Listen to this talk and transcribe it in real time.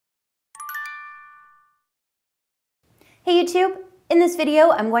Hey YouTube! In this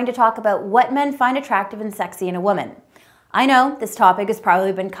video, I'm going to talk about what men find attractive and sexy in a woman. I know this topic has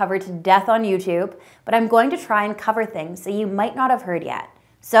probably been covered to death on YouTube, but I'm going to try and cover things that you might not have heard yet.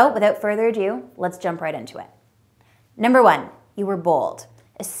 So without further ado, let's jump right into it. Number 1, you were bold,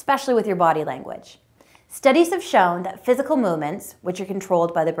 especially with your body language. Studies have shown that physical movements, which are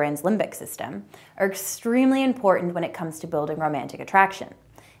controlled by the brain's limbic system, are extremely important when it comes to building romantic attraction.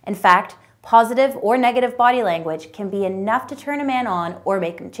 In fact, positive or negative body language can be enough to turn a man on or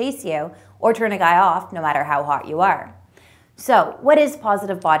make him chase you, or turn a guy off no matter how hot you are. So, what is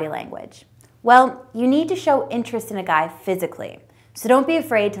positive body language? Well, you need to show interest in a guy physically. So don't be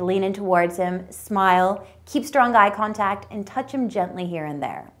afraid to lean in towards him, smile, keep strong eye contact, and touch him gently here and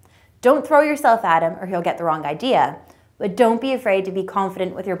there. Don't throw yourself at him or he'll get the wrong idea, but don't be afraid to be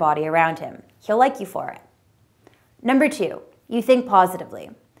confident with your body around him. He'll like you for it. Number 2, you think positively.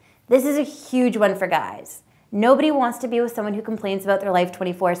 This is a huge one for guys. Nobody wants to be with someone who complains about their life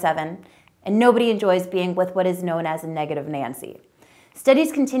 24/7, and nobody enjoys being with what is known as a negative Nancy.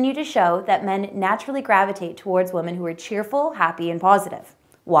 Studies continue to show that men naturally gravitate towards women who are cheerful, happy, and positive.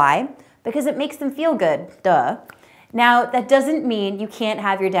 Why? Because it makes them feel good, duh. Now, that doesn't mean you can't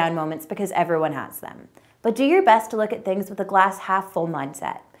have your down moments because everyone has them. But do your best to look at things with a glass half full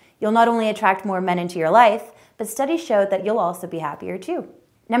mindset. You'll not only attract more men into your life, but studies show that you'll also be happier too.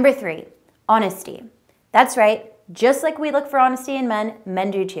 Number 3, honesty. That's right, just like we look for honesty in men,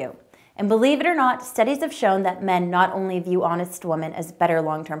 men do too. And believe it or not, studies have shown that men not only view honest women as better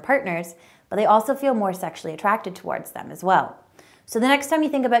long-term partners, but they also feel more sexually attracted towards them as well. So the next time you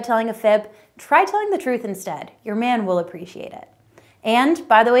think about telling a fib, try telling the truth instead. Your man will appreciate it. And,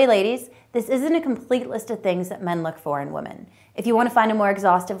 by the way, ladies, this isn't a complete list of things that men look for in women. If you want to find a more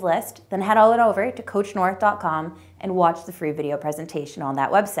exhaustive list, then head on over to coachnorth.com and watch the free video presentation on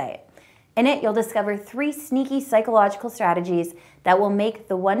that website. In it, you'll discover 3 sneaky psychological strategies that will make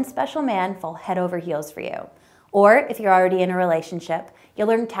the one special man fall head over heels for you. Or, if you're already in a relationship, you'll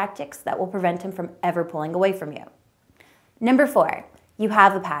learn tactics that will prevent him from ever pulling away from you. Number 4, you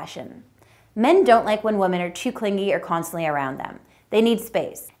have a passion. Men don't like when women are too clingy or constantly around them. They need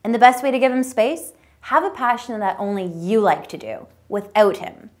space. And the best way to give him space? Have a passion that only you like to do, without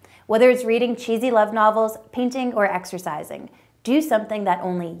him. Whether it's reading cheesy love novels, painting, or exercising, do something that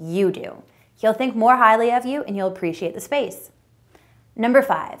only you do. He'll think more highly of you and you'll appreciate the space. Number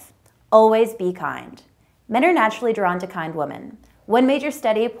 5, always be kind. Men are naturally drawn to kind women. One major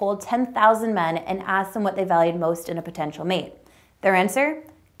study polled 10,000 men and asked them what they valued most in a potential mate. Their answer?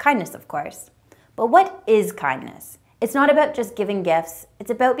 Kindness, of course. But what is kindness? It's not about just giving gifts, it's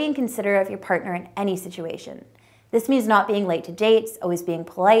about being considerate of your partner in any situation. This means not being late to dates, always being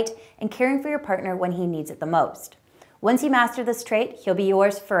polite, and caring for your partner when he needs it the most. Once you master this trait, he'll be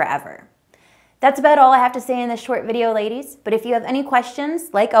yours forever. That's about all I have to say in this short video, ladies, but if you have any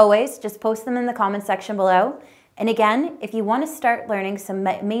questions, like always, just post them in the comment section below. And again, if you want to start learning some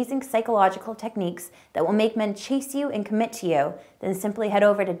amazing psychological techniques that will make men chase you and commit to you, then simply head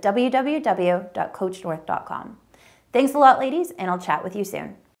over to www.coachnorth.com. Thanks a lot, ladies, and I'll chat with you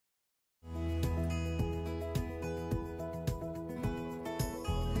soon.